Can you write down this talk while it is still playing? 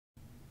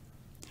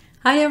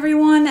Hi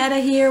everyone, Etta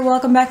here.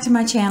 Welcome back to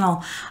my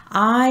channel.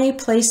 I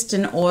placed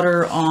an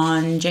order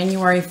on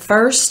January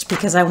 1st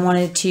because I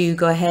wanted to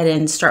go ahead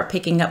and start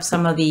picking up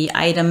some of the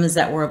items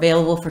that were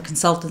available for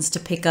consultants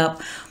to pick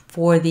up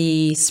for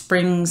the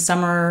spring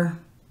summer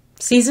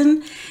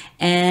season.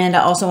 And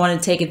I also wanted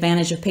to take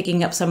advantage of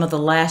picking up some of the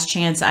last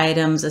chance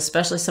items,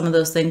 especially some of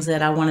those things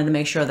that I wanted to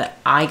make sure that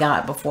I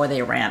got before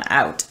they ran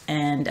out.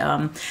 And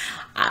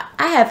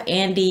I have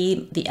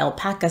Andy, the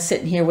alpaca,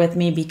 sitting here with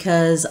me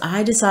because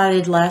I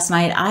decided last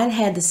night I'd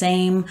had the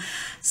same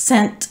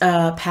scent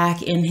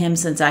pack in him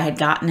since I had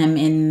gotten him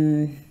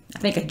in, I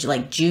think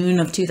like June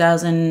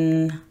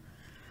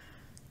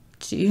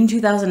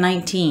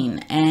 2019.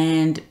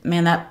 And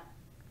man, that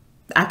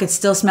I could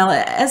still smell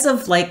it. As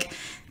of like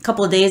a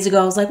couple of days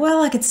ago, I was like,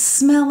 well, I could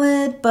smell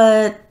it,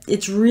 but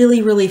it's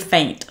really, really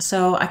faint.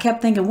 So I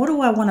kept thinking, what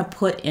do I want to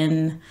put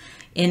in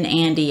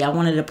Andy? I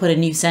wanted to put a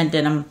new scent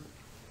in him.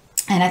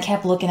 And I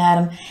kept looking at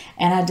him,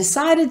 and I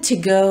decided to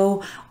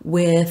go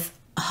with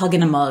Hug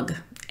in a Mug.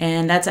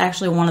 And that's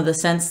actually one of the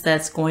scents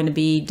that's going to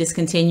be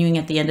discontinuing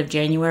at the end of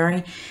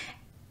January.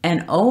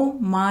 And oh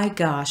my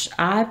gosh,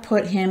 I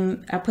put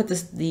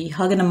the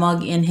Hug in a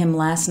Mug in him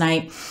last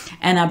night,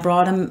 and I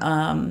brought him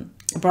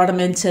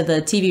into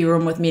the TV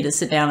room with me to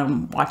sit down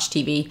and watch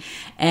TV.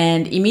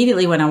 And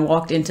immediately when I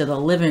walked into the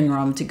living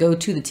room to go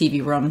to the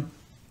TV room,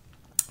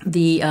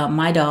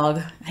 my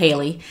dog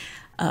Haley,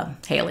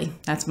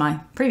 that's my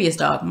previous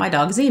dog, my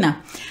dog Xena.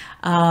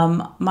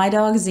 My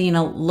dog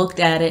Xena looked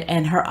at it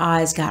and her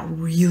eyes got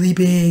really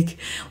big.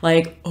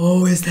 Like,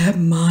 oh, is that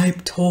my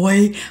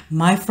toy,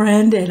 my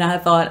friend? And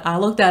I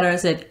looked at her and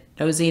said,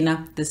 no,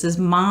 Xena, this is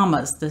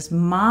Mama's. This is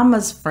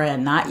Mama's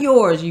friend, not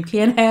yours. You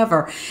can't have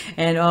her.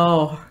 And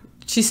oh,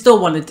 she still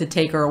wanted to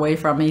take her away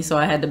from me, so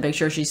I had to make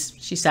sure she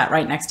sat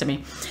right next to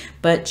me.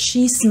 But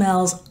she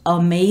smells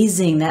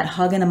amazing, that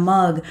Hug in a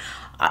Mug.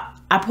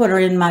 I put her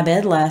in my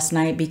bed last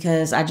night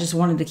because I just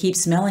wanted to keep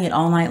smelling it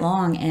all night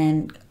long.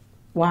 And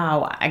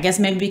wow, I guess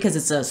maybe because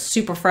it's a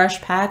super fresh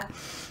pack,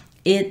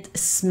 it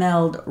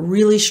smelled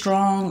really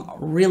strong,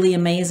 really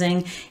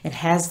amazing. It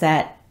has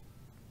that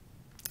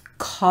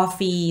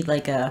coffee,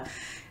 like a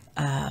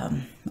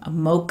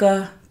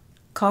mocha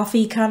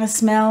coffee kind of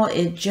smell.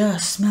 It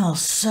just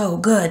smells so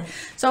good.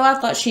 So I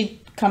thought she'd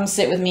come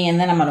sit with me, and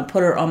then I'm going to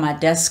put her on my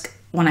desk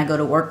when I go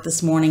to work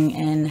this morning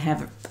and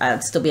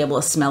I'd still be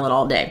able to smell it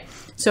all day.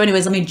 So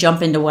anyways, let me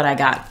jump into what I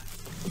got.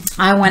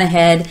 I went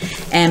ahead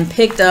and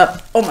picked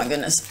up, oh my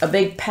goodness, a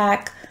big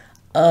pack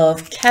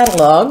of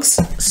catalogs.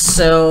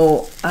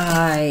 So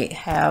I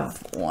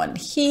have one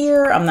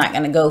here. I'm not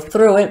going to go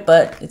through it,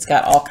 but it's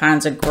got all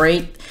kinds of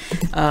great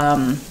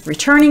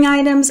returning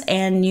items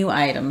and new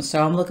items.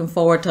 So I'm looking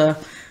forward to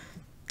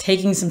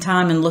taking some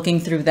time and looking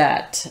through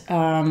that.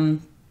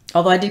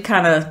 Although I did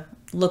kind of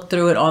look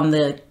through it on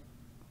the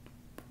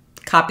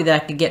copy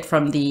that I could get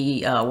from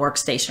the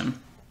workstation.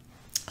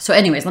 So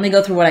anyways, let me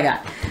go through what I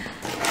got.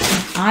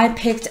 I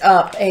picked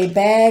up a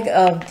bag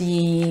of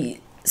the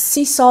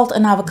sea salt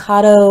and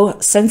avocado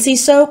Scentsy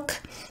soak.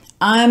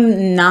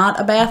 I'm not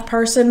a bath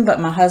person,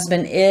 but my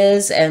husband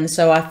is, and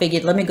so I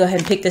figured let me go ahead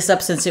and pick this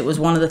up since it was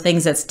one of the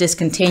things that's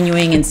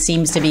discontinuing and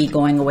seems to be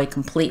going away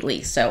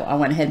completely. So I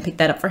went ahead and picked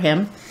that up for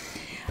him.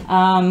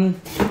 I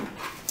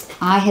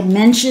had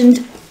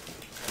mentioned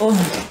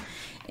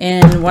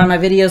in one of my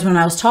videos when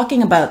I was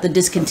talking about the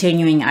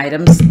discontinuing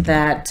items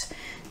that,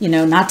 you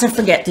know, not to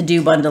forget to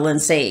do bundle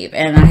and save.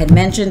 And I had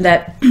mentioned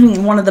that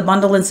one of the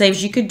bundle and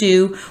saves you could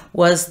do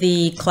was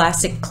the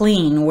classic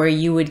clean, where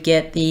you would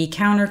get the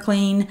counter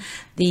clean,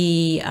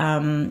 the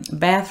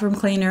bathroom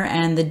cleaner,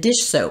 and the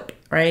dish soap,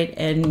 right?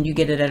 And you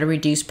get it at a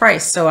reduced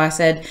price. So I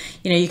said,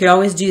 you know, you could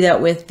always do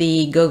that with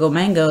the Go-Go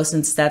Mango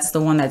since that's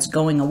the one that's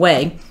going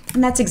away.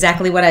 And that's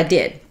exactly what I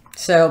did.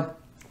 So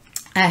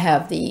I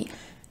have the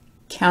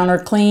counter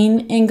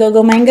clean in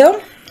Go-Go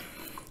Mango,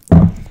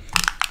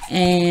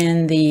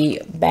 and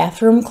the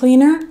bathroom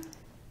cleaner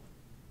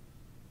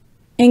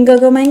in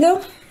Go-Go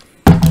Mango,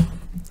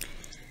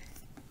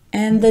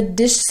 and the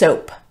dish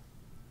soap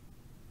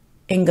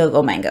in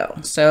Go-Go Mango.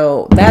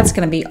 So that's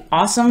going to be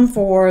awesome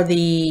for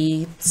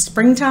the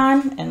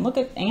springtime. And look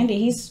at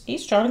Andy,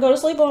 he's trying to go to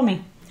sleep on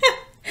me.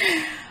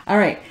 All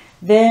right,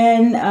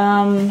 then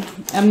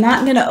I'm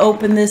not going to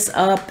open this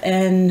up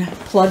and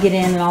plug it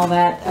in and all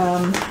that.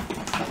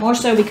 More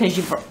so because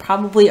you've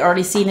probably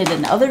already seen it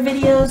in other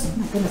videos. Oh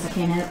my goodness, I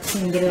can't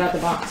even get it out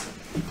of the box.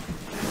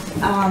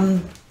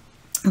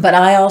 But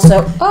I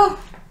also, oh,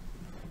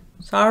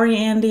 sorry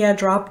Andy, I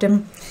dropped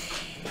him.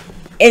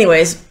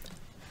 Anyways,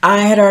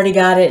 I had already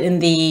got it in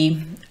the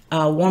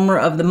warmer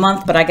of the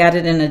month, but I got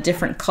it in a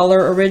different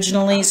color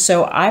originally.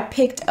 So I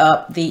picked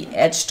up the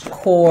Etched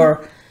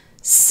Core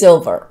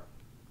Silver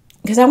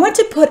because I went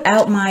to put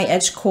out my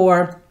Etched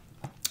Core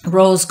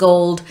Rose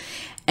Gold,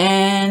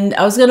 and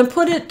I was going to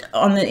put it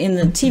on in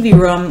the TV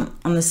room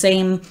on the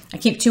same, I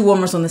keep two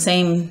warmers on the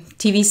same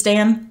TV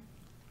stand.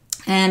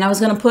 And I was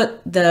going to put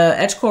the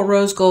Etched Core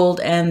Rose Gold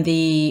and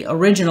the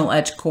original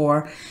Etched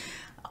Core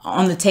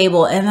on the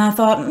table. And I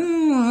thought,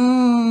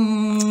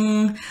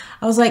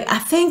 I was like, I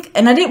think,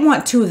 and I didn't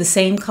want two of the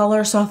same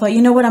color. So I thought,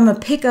 you know what, I'm going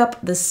to pick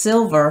up the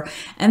silver,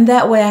 and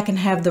that way I can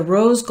have the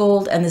rose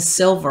gold and the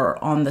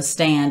silver on the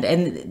stand.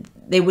 And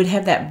they would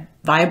have that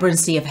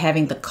vibrancy of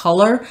having the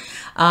color.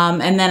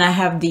 And then I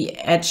have the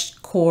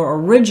etched core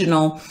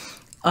original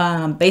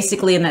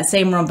basically in that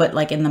same room, but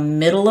like in the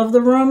middle of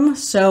the room.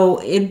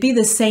 So it'd be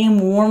the same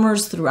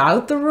warmers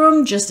throughout the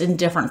room, just in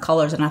different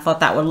colors. And I thought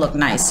that would look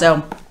nice.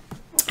 So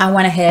I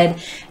went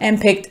ahead and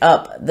picked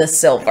up the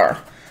silver.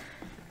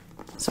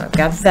 So I've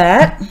got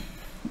that.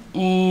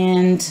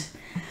 And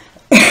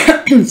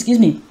excuse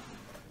me,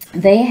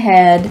 they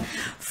had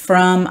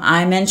from,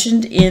 I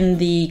mentioned in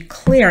the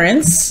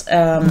clearance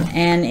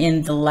and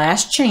in the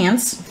last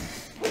chance,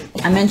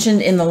 I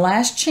mentioned in the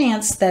last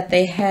chance that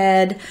they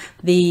had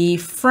the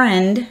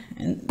friend,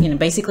 you know,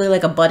 basically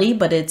like a buddy,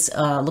 but it's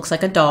looks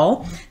like a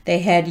doll. They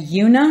had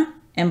Una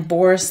and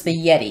Boris the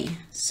Yeti.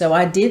 So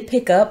I did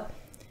pick up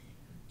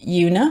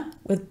Una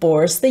with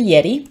Boris the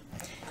Yeti.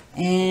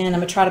 And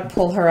I'm gonna try to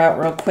pull her out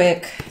real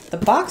quick. The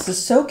box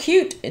is so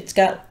cute. It's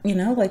got, you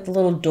know, like the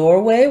little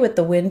doorway with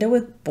the window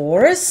with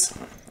Boris.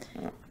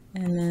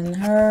 And then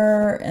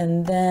her,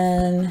 and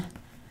then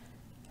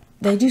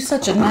they do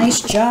such a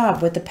nice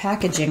job with the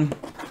packaging.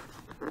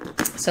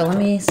 So let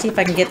me see if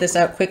I can get this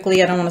out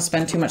quickly. I don't want to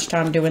spend too much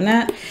time doing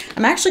that.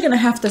 I'm actually going to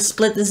have to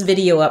split this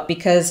video up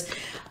because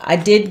I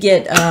did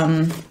get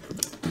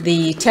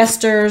the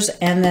testers,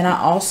 and then I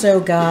also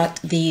got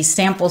the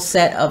sample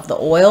set of the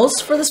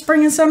oils for the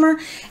spring and summer.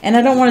 And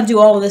I don't want to do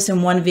all of this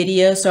in one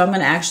video, so I'm going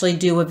to actually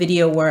do a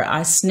video where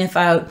I sniff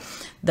out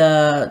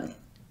the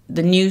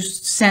new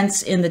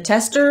scents in the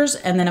testers,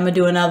 and then I'm gonna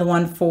do another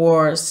one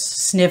for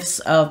sniffs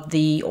of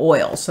the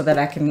oil so that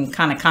I can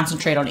kind of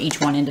concentrate on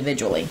each one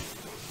individually.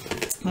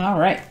 All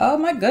right. Oh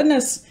my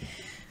goodness.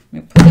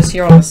 Let me put this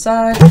here on the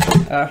side.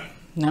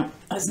 No,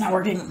 that's not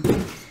working.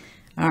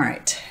 All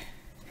right.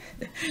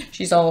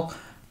 She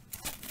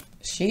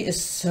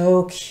is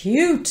so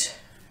cute.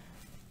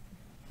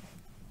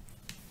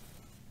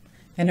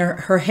 And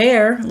her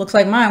hair looks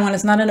like mine when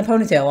it's not in a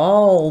ponytail,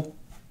 all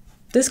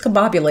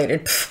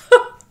discombobulated.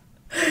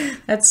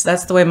 That's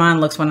the way mine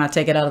looks when I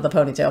take it out of the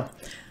ponytail.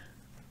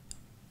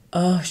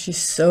 Oh, she's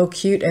so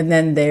cute. And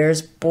then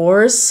there's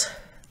Boris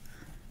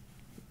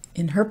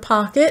in her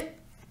pocket.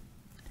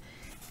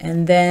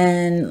 And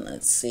then,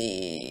 let's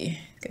see,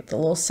 got the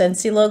little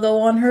Scentsy logo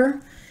on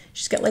her.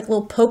 She's got like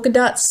little polka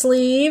dot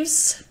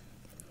sleeves.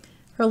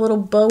 Her little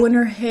bow in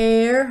her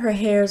hair. Her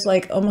hair's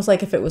like almost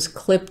like if it was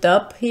clipped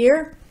up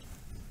here.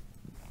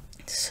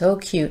 So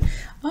cute.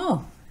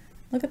 Oh,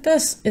 look at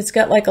this. It's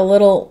got like a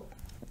little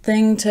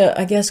thing to,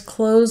 I guess,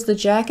 close the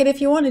jacket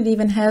if you want. It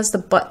even has the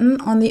button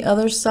on the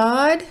other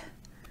side.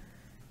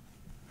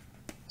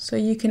 So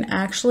you can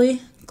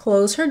actually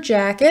close her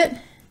jacket.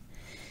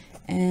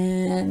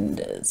 And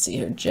let's see,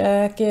 her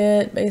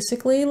jacket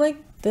basically like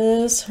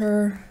this.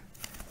 Her,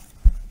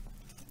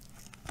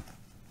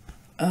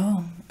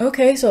 oh,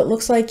 okay, so it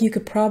looks like you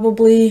could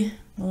probably,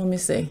 well, let me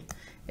see.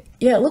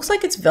 Yeah, it looks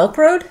like it's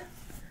Velcroed.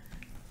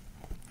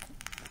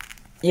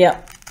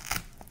 Yep.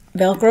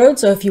 Velcroed.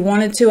 So if you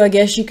wanted to, I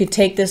guess you could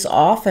take this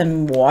off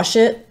and wash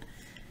it.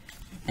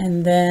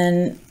 And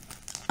then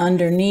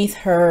underneath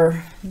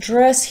her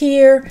dress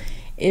here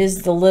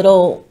is the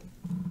little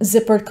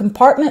zippered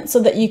compartment so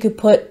that you could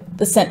put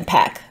the scent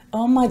pack.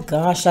 Oh my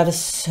gosh, that is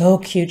so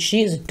cute.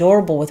 She is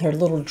adorable with her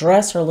little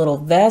dress, her little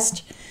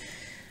vest.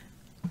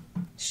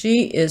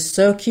 She is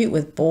so cute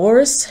with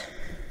Boris.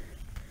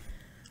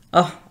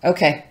 Oh,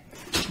 okay.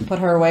 Put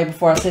her away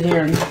before I sit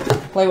here and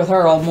play with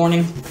her all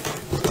morning.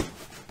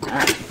 All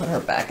right, put her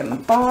back in the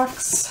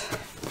box.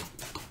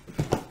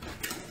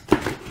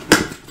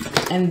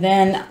 And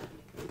then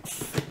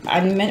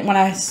when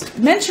I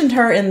mentioned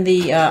her in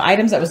the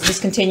items that was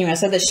discontinuing, I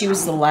said that she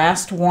was the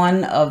last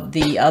one of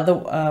the other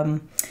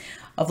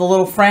of the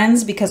little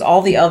friends because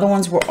all the other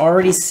ones were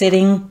already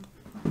sitting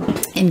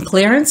in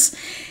clearance.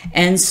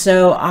 And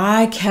so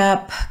I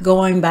kept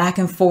going back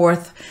and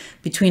forth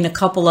between a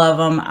couple of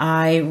them.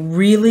 I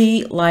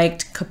really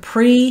liked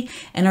Capri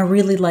and I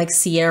really liked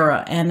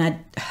Sierra, and I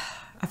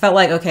felt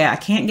like, okay, I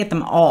can't get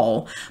them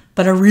all,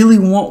 but I really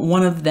want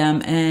one of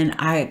them. And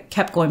I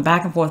kept going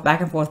back and forth, back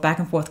and forth, back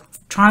and forth,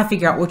 trying to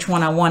figure out which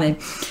one I wanted.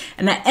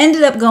 And I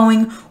ended up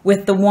going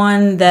with the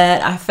one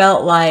that I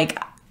felt like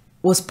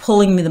was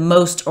pulling me the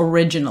most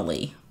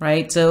originally,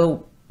 right?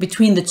 So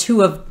between the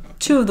two of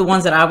the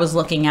ones that I was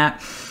looking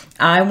at,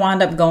 I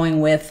wound up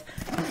going with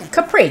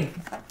Capri.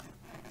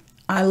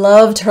 I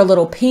loved her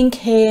little pink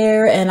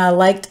hair and I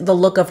liked the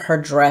look of her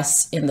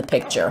dress in the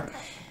picture.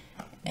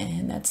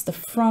 And that's the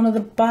front of the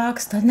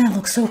box. Doesn't that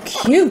look so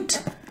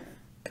cute?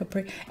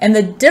 Capri. And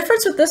the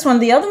difference with this one,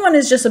 the other one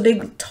is just a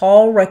big,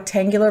 tall,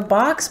 rectangular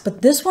box,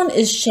 but this one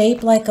is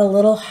shaped like a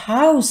little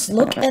house.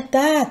 Look at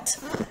that.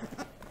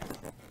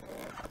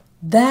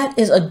 That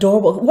is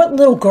adorable. What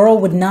little girl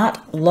would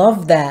not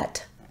love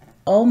that?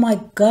 Oh my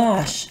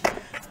gosh.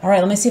 All right,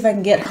 let me see if I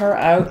can get her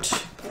out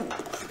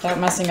without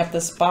messing up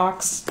this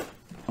box.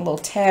 A little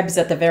tabs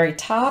at the very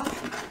top.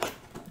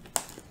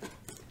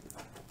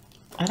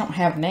 I don't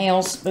have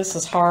nails. This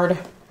is hard.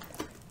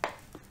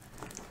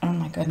 Oh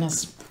my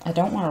goodness. I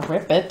don't want to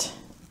rip it.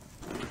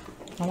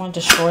 I want to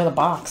destroy the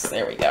box.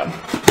 There we go.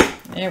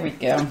 There we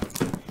go.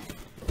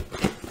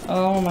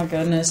 Oh my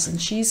goodness.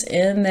 And she's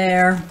in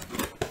there.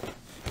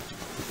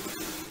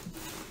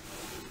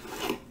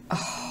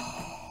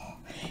 Oh.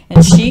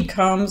 And she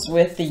comes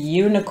with the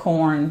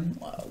unicorn.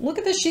 Look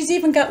at this. She's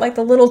even got like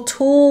the little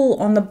tool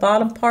on the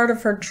bottom part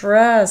of her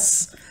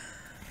dress.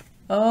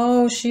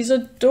 Oh, she's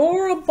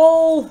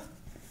adorable.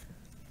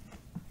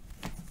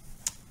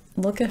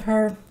 Look at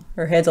her.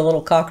 Her head's a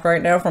little cocked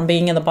right now from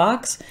being in the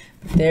box.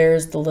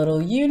 There's the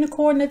little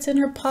unicorn that's in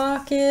her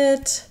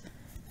pocket.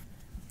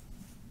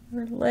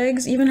 Her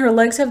legs, even her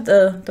legs have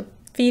the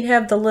feet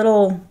have the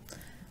little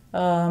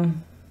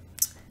kind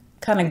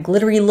of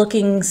glittery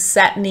looking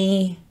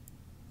satiny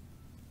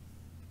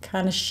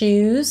kind of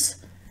shoes.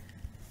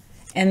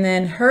 And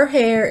then her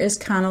hair is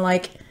kind of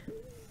like,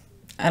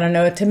 I don't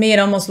know, to me it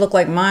almost looked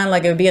like mine,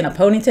 like it would be in a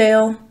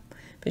ponytail.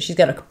 But she's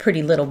got a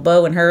pretty little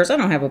bow in hers. I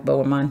don't have a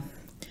bow in mine.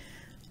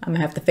 I'm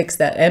gonna have to fix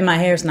that. And my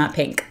hair's not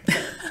pink.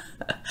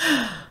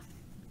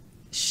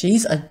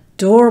 She's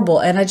adorable.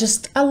 And I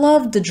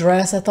loved the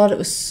dress. I thought it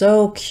was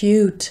so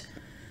cute.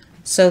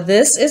 So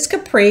this is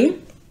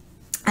Capri.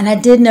 And I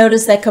did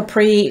notice that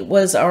Capri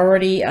was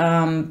already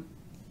out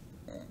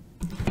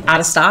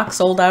of stock,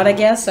 sold out, I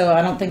guess. So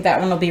I don't think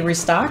that one will be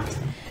restocked.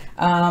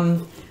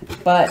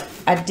 But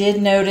I did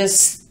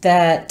notice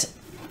that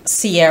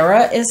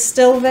Sierra is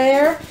still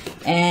there.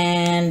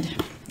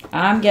 And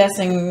I'm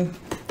guessing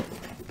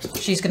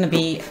she's going to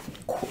be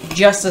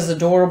just as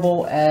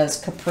adorable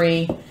as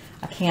Capri.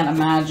 I can't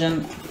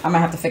imagine. I'm going to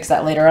have to fix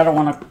that later. I don't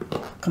want to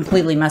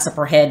completely mess up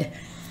her head.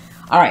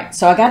 All right,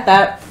 so I got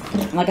that.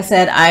 Like I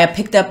said, I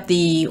picked up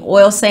the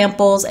oil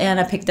samples and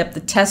I picked up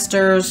the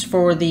testers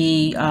for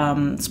the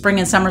spring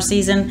and summer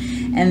season.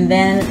 And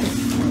then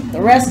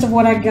the rest of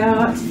what I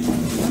got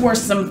were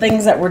some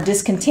things that were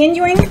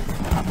discontinuing.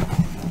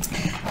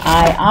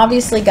 I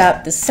obviously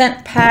got the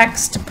scent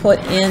packs to put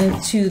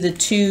into the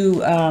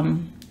two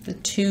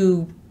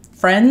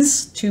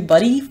friends, two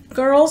buddy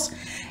girls,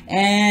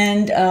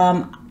 and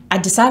I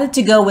decided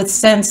to go with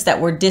scents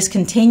that were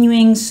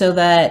discontinuing so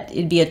that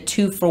it'd be a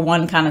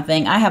 2-for-1 kind of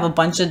thing. I have a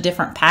bunch of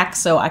different packs,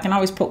 so I can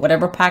always put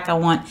whatever pack I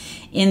want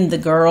in the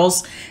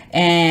girls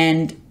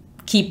and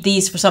keep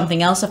these for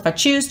something else if I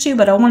choose to,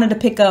 but I wanted to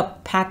pick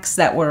up packs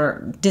that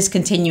were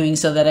discontinuing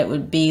so that it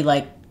would be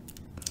like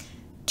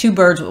 2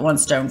 birds with 1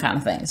 stone kind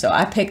of thing. So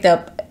I picked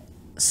up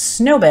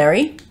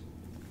Snowberry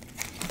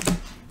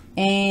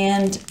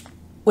and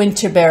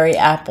Winterberry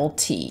apple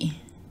tea,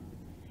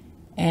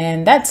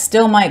 and that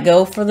still might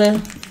go for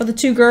the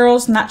 2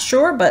 girls, not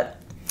sure,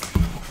 but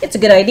it's a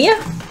good idea.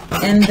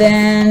 And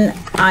then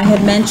I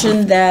had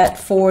mentioned that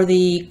for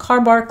the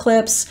car bar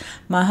clips,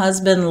 my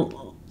husband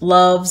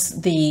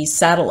loves the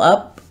saddle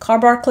up car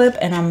bar clip,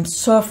 and I'm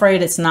so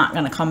afraid it's not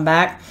going to come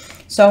back,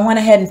 so I went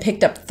ahead and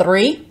picked up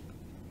 3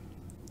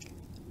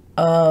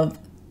 of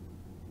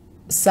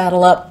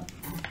saddle up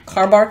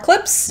car bar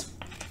clips.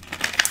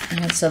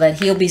 And so that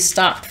he'll be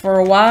stocked for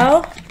a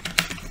while.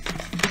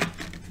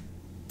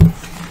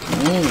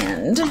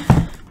 And,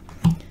 oh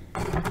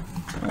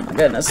my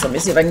goodness, let me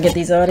see if I can get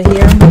these out of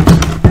here.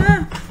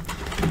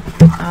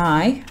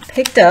 I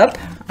picked up,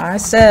 I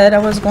said I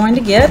was going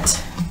to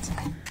get,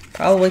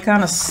 probably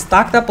kind of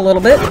stocked up a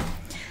little bit.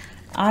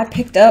 I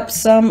picked up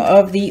some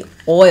of the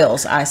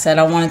oils. I said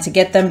I wanted to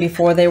get them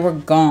before they were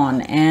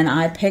gone. And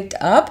I picked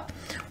up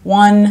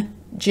 1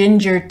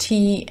 ginger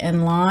tea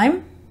and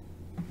lime.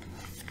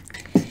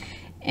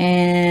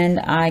 And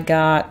I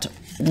got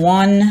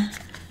 1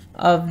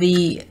 of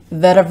the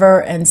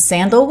vetiver and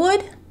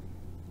sandalwood.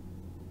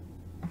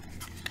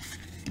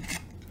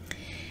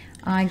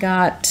 I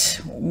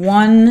got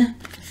 1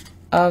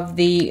 of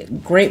the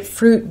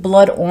grapefruit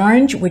blood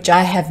orange, which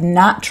I have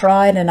not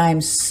tried, and I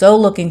am so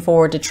looking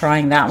forward to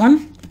trying that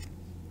one.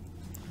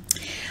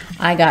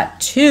 I got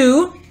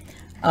 2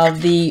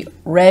 of the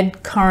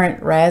red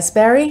currant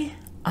raspberry.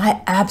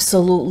 I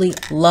absolutely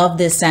love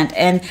this scent,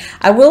 and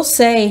I will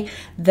say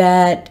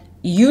that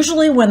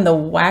usually when the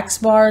wax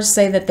bars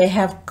say that they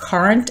have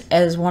currant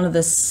as one of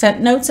the scent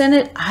notes in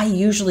it, I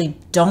usually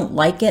don't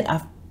like it.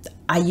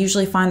 I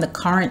usually find the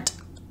currant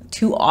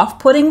too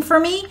off-putting for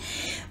me,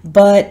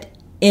 but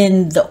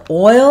in the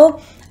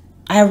oil,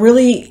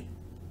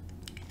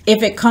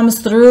 if it comes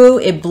through,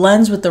 it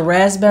blends with the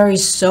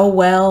raspberries so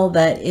well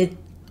that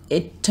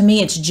it to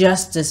me, it's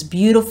just this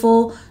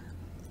beautiful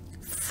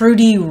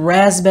fruity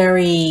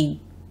raspberry,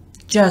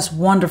 just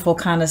wonderful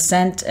kind of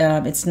scent.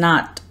 It's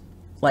not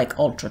like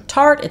ultra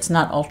tart, it's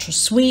not ultra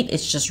sweet,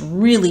 it's just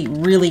really,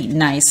 really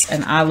nice,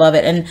 and I love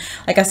it. And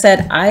like I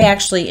said, I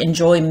actually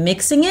enjoy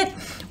mixing it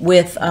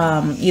with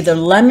either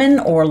lemon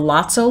or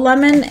Lotso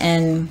lemon,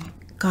 and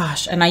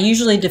gosh, and I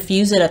usually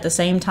diffuse it at the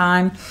same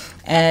time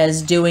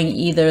as doing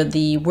either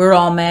the We're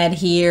All Mad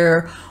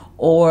Here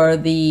or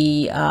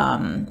the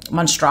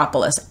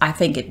Monstropolis. I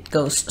think it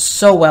goes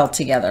so well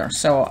together.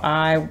 So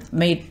I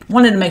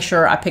wanted to make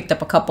sure I picked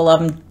up a couple of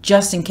them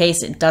just in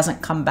case it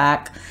doesn't come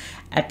back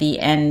at the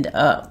end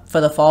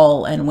for the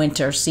fall and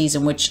winter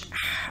season, which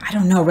I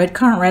don't know, red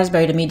currant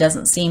raspberry to me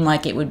doesn't seem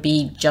like it would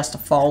be just a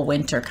fall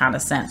winter kind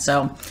of scent.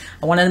 So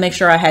I wanted to make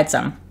sure I had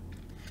some.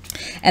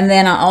 And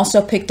then I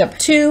also picked up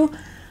 2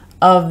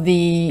 of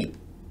the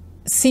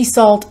sea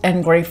salt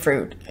and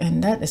grapefruit,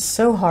 and that is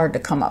so hard to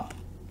come up.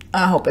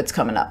 I hope it's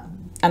coming up.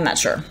 I'm not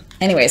sure.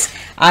 Anyways,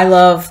 I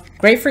love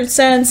grapefruit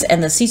scents,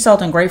 and the sea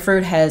salt and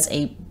grapefruit has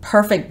a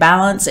perfect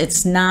balance.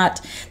 It's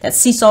not, that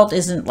sea salt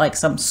isn't like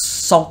some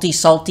salty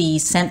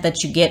scent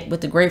that you get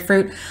with the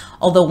grapefruit.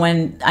 Although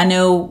when I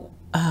know,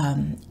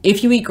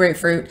 if you eat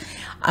grapefruit,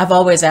 I've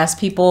always asked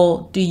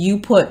people, do you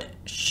put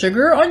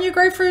sugar on your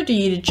grapefruit? Do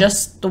you eat it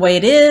just the way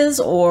it is?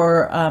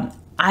 Or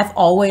I've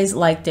always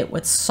liked it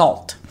with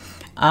salt.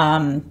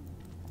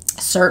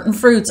 Certain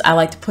fruits, I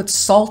like to put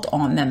salt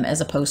on them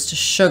as opposed to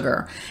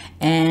sugar.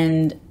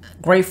 And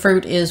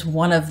grapefruit is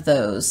one of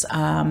those.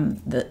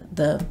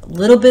 The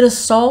little bit of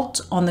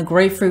salt on the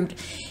grapefruit,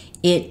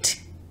 it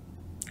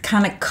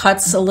kind of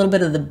cuts a little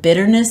bit of the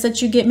bitterness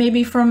that you get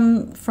maybe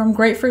from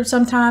grapefruit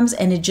sometimes,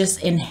 and it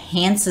just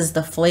enhances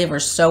the flavor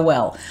so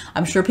well.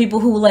 I'm sure people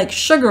who like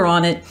sugar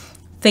on it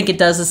think it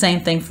does the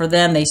same thing for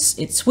them.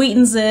 It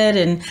sweetens it,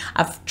 and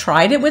I've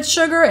tried it with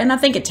sugar and I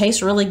think it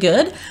tastes really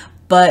good,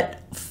 but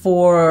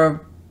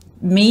for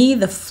me,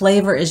 the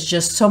flavor is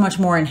just so much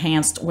more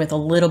enhanced with a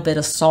little bit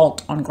of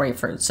salt on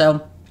grapefruit.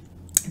 So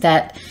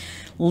that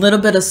little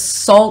bit of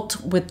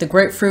salt with the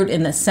grapefruit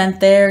in the scent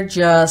there,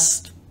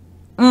 just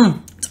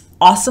it's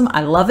awesome.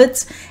 I love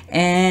it,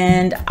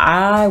 and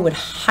I would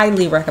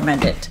highly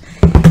recommend it.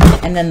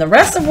 And then the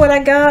rest of what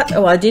I got,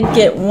 oh, I did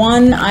get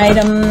one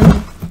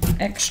item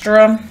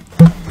extra.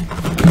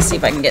 Let's see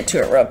if I can get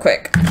to it real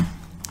quick.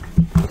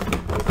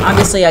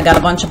 Obviously, I got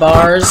a bunch of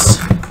bars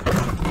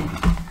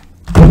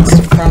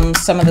from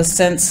some of the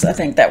scents I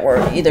think that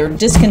were either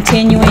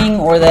discontinuing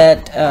or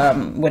that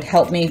would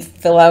help me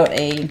fill out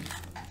a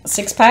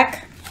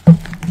 6-pack.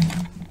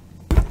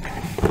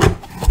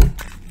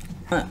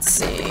 Let's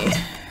see.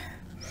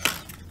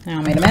 Now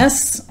I made a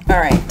mess. All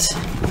right.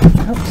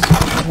 Oops,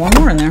 there's one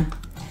more in there.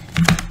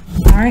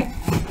 All right.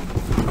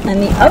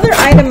 And the other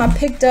item I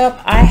picked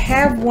up, I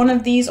have one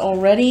of these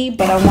already,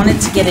 but I wanted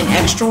to get an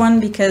extra one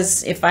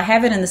because if I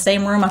have it in the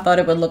same room, I thought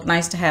it would look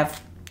nice to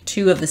have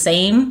 2 of the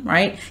same,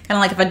 right? Kind of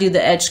like if I do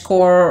the edge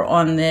core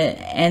on the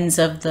ends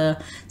of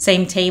the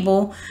same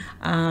table.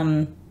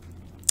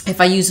 If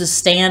I use a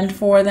stand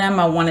for them,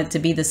 I want it to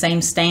be the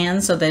same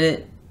stand so that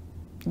it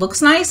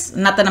looks nice.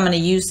 Not that I'm going to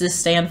use this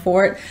stand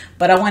for it,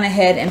 but I went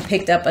ahead and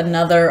picked up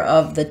another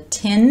of the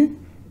tin.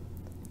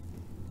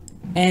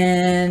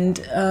 And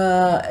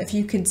if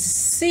you could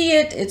see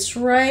it, it's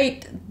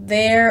right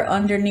there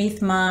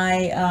underneath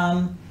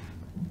my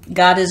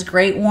God is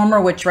Great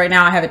warmer, which right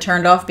now I have it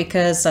turned off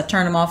because I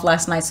turned them off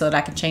last night so that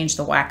I could change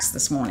the wax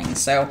this morning.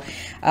 So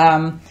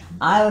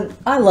I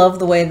love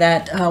the way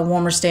that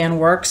warmer stand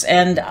works.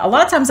 And a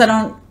lot of times I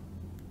don't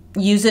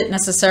use it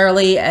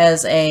necessarily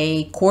as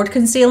a cord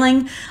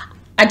concealing.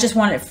 I just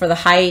want it for the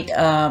height,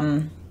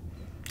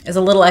 as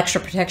a little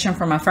extra protection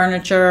for my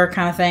furniture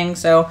kind of thing.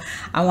 So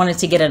I wanted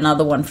to get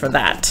another one for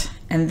that.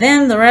 And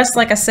then the rest,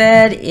 like I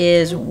said,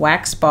 is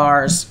wax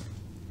bars.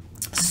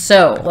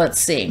 So let's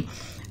see.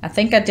 I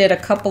think I did a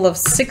couple of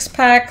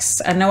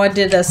 6-packs. I know I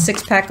did a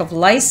 6-pack of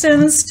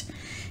licensed,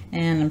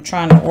 and I'm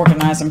trying to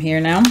organize them here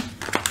now.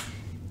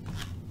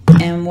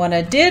 And what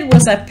I did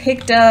was I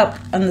picked up,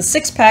 on the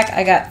 6-pack,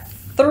 I got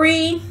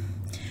 3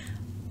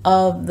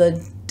 of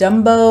the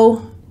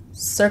Dumbo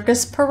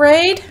Circus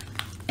Parade.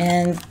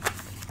 And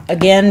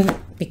again,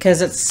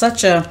 because it's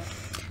such a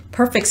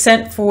perfect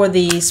scent for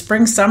the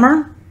spring,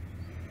 summer,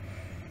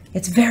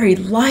 it's very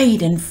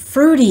light and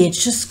fruity.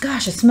 It's just,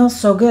 gosh, it smells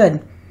so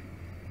good.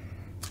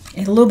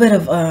 A little bit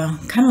of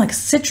kind of like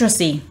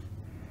citrusy.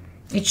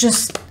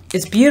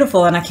 It's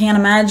beautiful, and I can't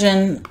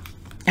imagine,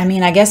 I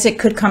mean, I guess it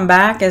could come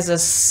back as a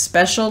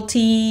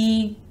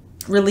specialty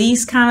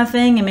release kind of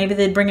thing, and maybe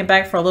they'd bring it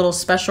back for a little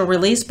special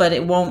release, but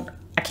it won't,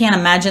 I can't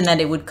imagine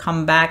that it would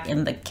come back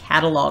in the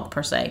catalog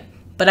per se.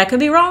 But I could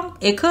be wrong.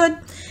 It could.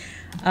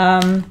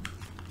 Can't,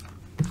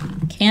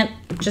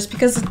 just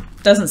because it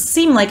doesn't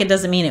seem like it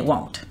doesn't mean it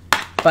won't.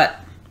 But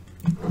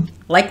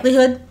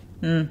likelihood,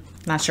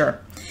 not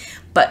sure.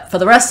 But for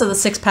the rest of the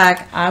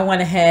 6-pack, I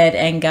went ahead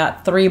and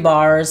got 3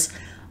 bars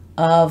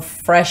of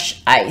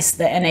Fresh Ice,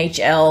 the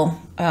NHL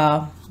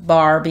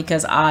bar,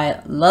 because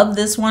I love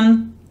this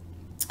one.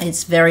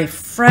 It's very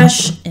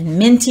fresh and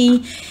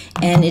minty,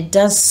 and it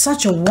does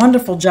such a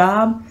wonderful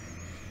job.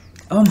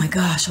 Oh my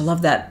gosh, I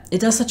love that.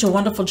 It does such a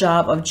wonderful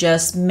job of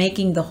just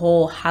making the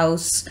whole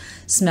house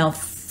smell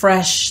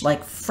fresh,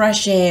 like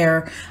fresh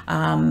air.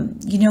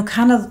 You know,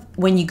 kind of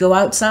when you go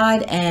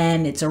outside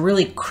and it's a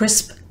really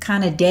crisp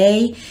kind of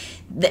day,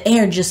 the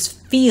air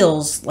just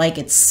feels like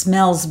it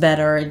smells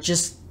better. It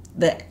just,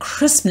 the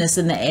crispness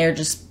in the air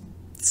just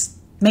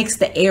makes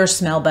the air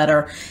smell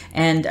better,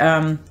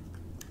 and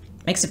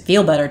makes it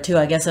feel better too,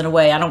 I guess, in a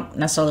way. I don't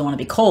necessarily want to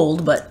be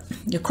cold, but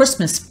your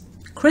crispness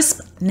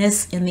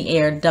in the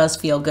air does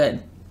feel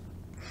good.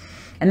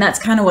 And that's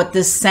kind of what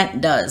this scent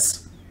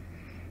does.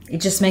 it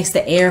just makes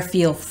the air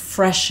feel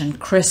fresh and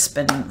crisp,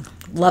 and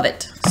love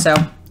it. So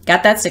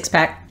got that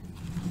 6-pack.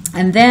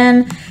 And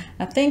then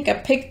I think I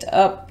picked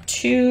up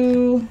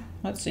 2,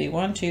 let's see,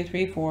 1, 2,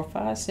 3, 4,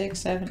 5, 6,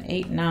 7,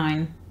 8,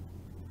 9.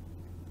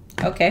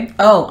 Okay.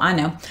 Oh, I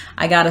know.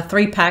 I got a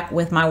 3-pack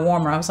with my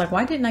warmer. I was like,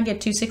 why didn't I get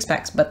 2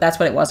 6-packs? But that's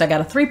what it was. I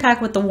got a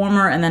 3-pack with the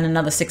warmer and then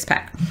another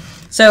 6-pack.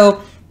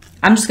 So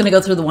I'm just going to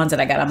go through the ones that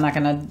I got. I'm not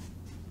going to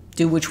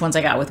do which ones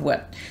I got with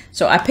what.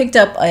 So I picked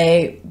up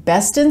a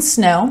Best in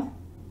Snow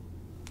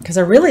because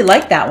I really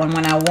liked that one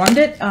when I warmed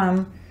it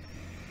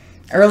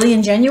early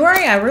in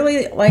January. I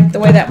really liked the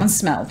way that one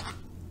smelled.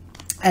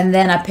 And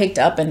then I picked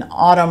up an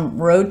Autumn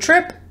Road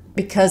Trip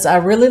because I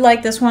really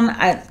like this one.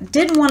 I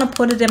didn't want to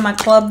put it in my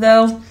club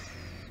though,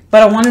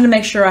 but I wanted to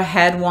make sure I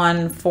had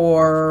one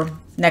for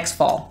next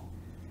fall,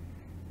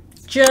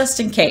 just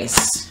in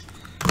case.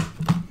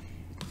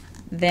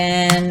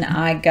 Then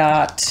I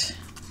got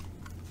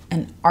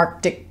an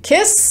Arctic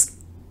Kiss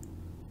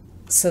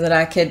so that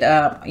I could,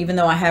 even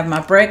though I have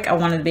my brick, I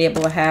wanted to be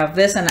able to have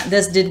this, and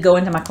this did go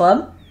into my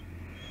club.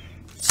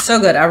 So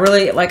good. I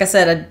really, like I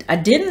said, I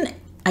didn't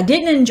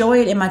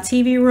enjoy it in my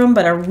TV room,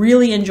 but I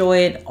really enjoy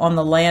it on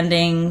the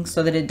landing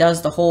so that it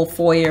does the whole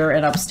foyer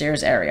and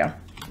upstairs area.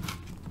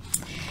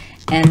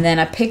 And then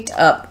I picked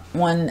up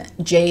one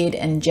Jade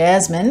and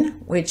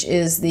Jasmine, which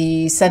is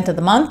the scent of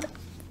the month.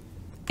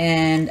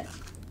 And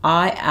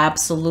I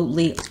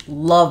absolutely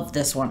love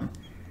this one.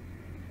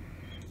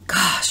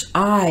 Gosh,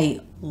 I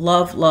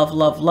love, love,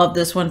 love, love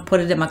this one. Put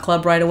it in my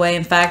club right away.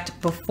 In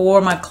fact,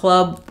 before my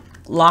club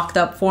locked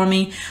up for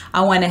me,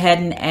 I went ahead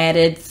and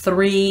added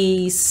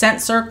 3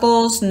 scent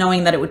circles,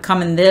 knowing that it would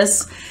come in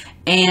this,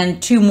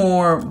 and 2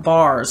 more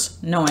bars,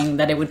 knowing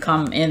that it would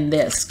come in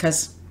this,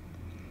 because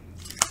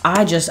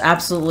I just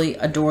absolutely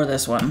adore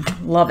this one.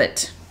 Love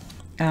it.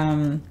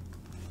 Then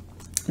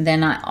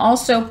I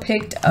also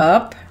picked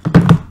up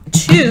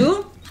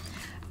 2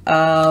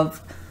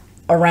 of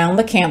Around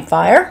the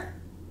Campfire.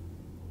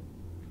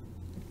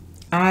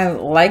 I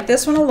like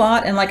this one a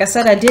lot, and like I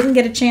said, I didn't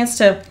get a chance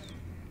to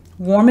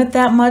warm it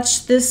that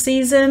much this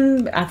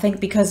season. I think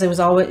because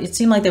it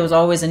seemed like there was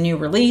always a new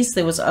release.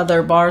 There was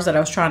other bars that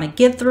I was trying to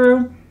get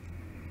through,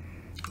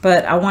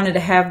 but I wanted to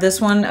have this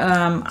one.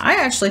 I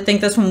actually think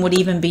this one would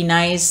even be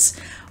nice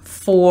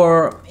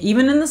for,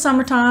 even in the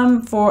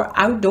summertime, for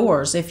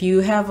outdoors. If you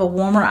have a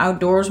warmer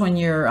outdoors when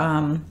you're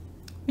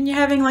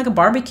having like a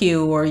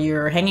barbecue or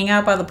you're hanging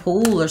out by the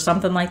pool or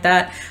something like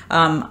that.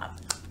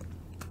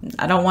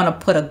 I don't want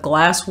to put a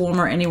glass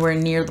warmer anywhere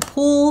near the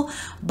pool,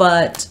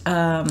 but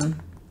I'm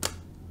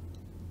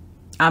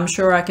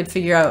sure I could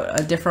figure out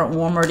a different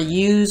warmer to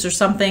use or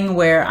something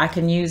where I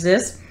can use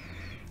this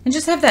and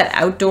just have that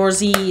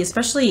outdoorsy,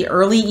 especially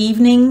early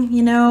evening,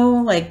 you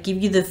know, like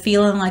give you the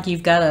feeling like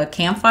you've got a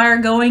campfire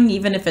going,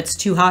 even if it's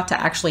too hot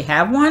to actually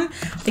have one.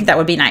 I think that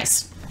would be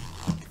nice.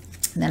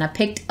 And then I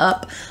picked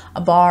up a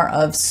bar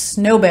of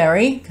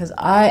Snowberry because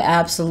I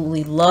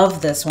absolutely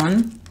love this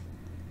one.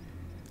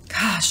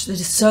 Gosh, it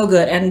is so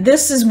good. And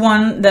this is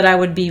one that I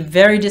would be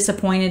very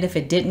disappointed if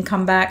it didn't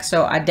come back.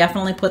 So I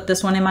definitely put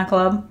this one in my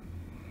club.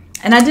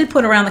 And I did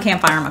put Around the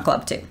Campfire in my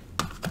club too.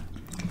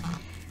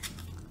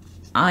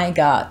 I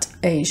got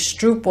a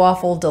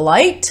Stroopwafel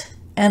Delight.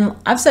 And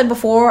I've said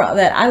before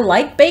that I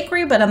like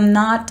bakery, but I'm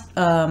not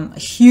a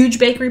huge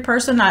bakery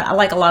person. I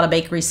like a lot of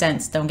bakery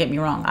scents, don't get me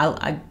wrong.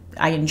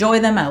 I enjoy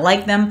them, I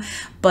like them,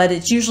 but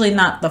it's usually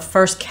not the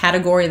first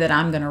category that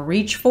I'm going to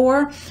reach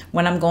for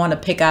when I'm going to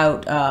pick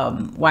out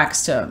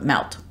wax to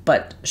melt.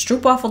 But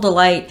Stroopwafel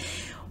Delight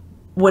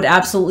would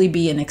absolutely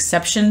be an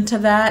exception to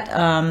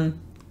that.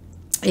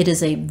 It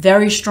is a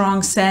very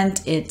strong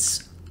scent.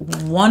 It's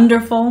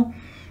wonderful.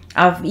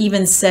 I've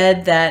even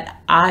said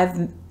that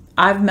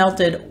I've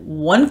melted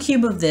 1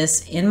 cube of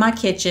this in my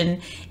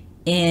kitchen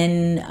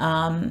in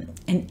an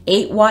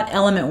 8-watt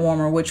element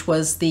warmer, which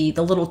was the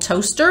little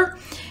toaster.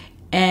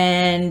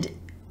 And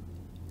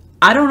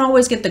I don't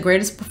always get the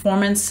greatest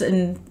performance,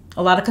 and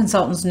a lot of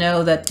consultants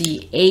know that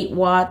the 8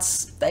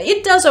 watts,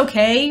 it does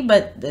okay,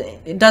 but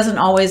it doesn't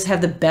always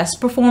have the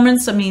best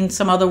performance. I mean,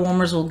 some other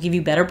warmers will give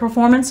you better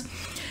performance,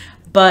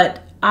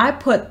 but I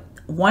put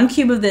 1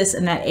 cube of this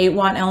in that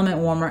 8-watt element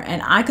warmer,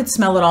 and I could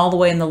smell it all the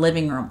way in the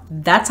living room.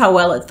 That's how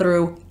well it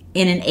threw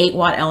in an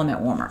 8-watt element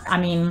warmer. I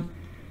mean,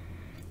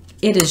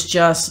 it is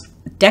just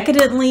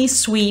decadently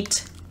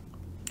sweet,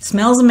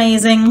 smells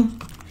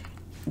amazing.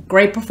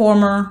 Great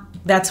performer.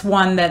 That's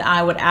one that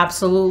I would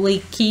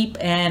absolutely keep,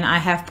 and I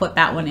have put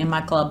that one in my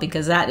club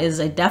because that is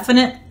a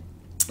definite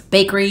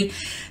bakery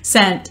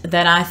scent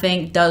that I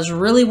think does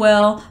really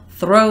well,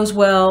 throws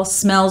well,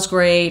 smells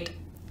great.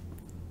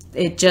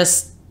 It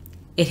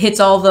hits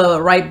all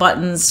the right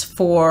buttons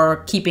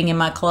for keeping in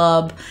my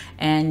club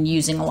and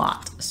using a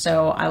lot.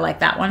 So I like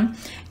that one.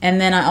 And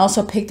then I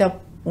also picked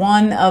up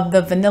one of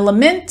the Vanilla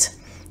Mint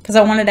because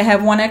I wanted to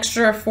have one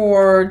extra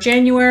for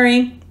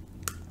January.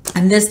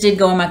 And this did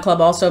go in my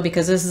club also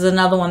because this is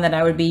another one that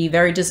I would be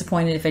very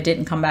disappointed if it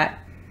didn't come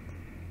back.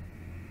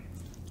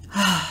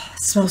 It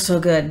smells so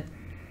good.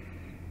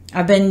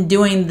 I've been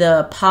doing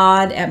the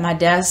pod at my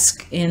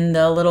desk in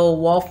the little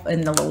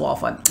in the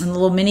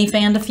little mini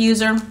fan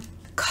diffuser.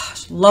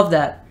 Gosh, love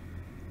that.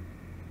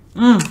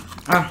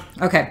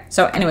 Okay,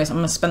 so anyways, I'm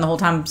gonna spend the whole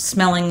time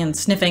smelling and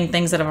sniffing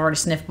things that I've already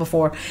sniffed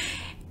before.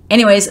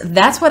 Anyways,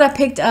 that's what I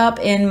picked up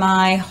in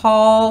my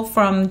haul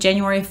from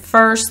January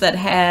 1st that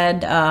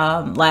had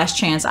last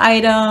chance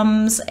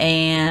items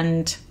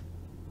and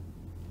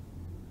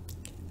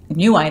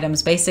new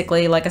items,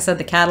 basically. Like I said,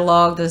 the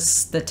catalog,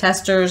 the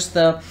testers,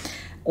 the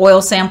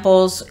oil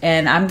samples,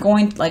 and I'm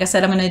going, like I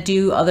said, I'm going to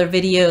do other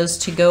videos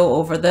to go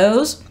over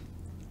those.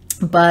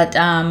 But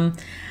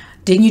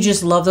didn't you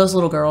just love those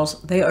little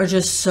girls? They are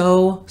just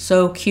so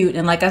cute.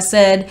 And like I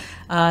said,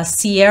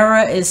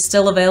 Sierra is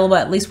still available.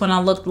 At least when I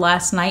looked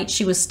last night,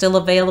 she was still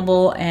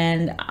available.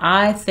 And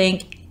I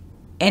think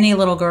any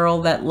little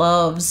girl that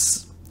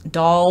loves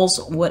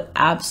dolls would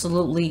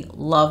absolutely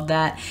love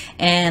that.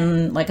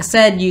 And like I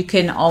said, you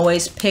can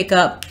always pick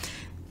up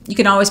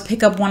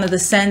one of the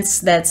scents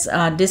that's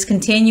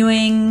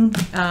discontinuing,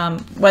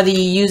 whether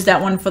you use that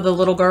one for the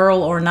little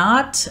girl or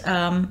not.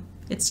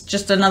 It's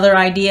just another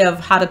idea of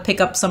how to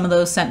pick up some of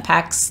those scent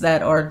packs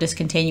that are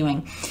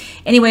discontinuing.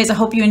 Anyways, I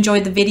hope you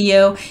enjoyed the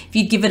video. If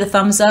you'd give it a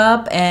thumbs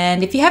up,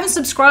 and if you haven't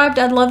subscribed,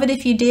 I'd love it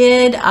if you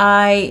did.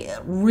 I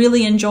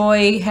really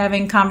enjoy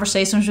having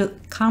conversations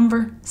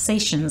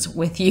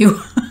with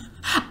you.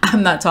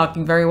 I'm not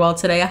talking very well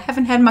today. I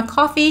haven't had my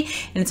coffee,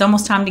 and it's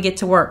almost time to get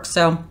to work,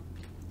 so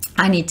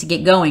I need to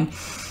get going.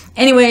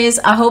 Anyways,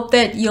 I hope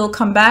that you'll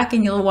come back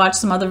and you'll watch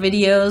some other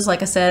videos.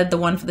 Like I said, the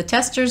one for the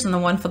testers and the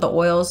one for the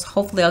oils.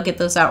 Hopefully I'll get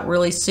those out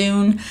really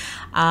soon.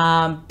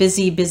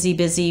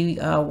 Busy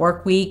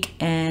work week,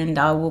 and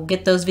I will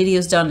get those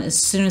videos done as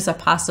soon as I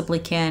possibly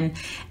can.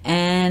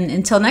 And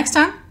until next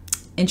time,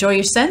 enjoy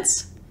your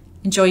scents,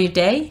 enjoy your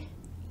day,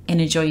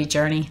 and enjoy your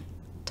journey.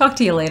 Talk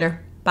to you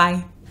later.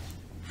 Bye.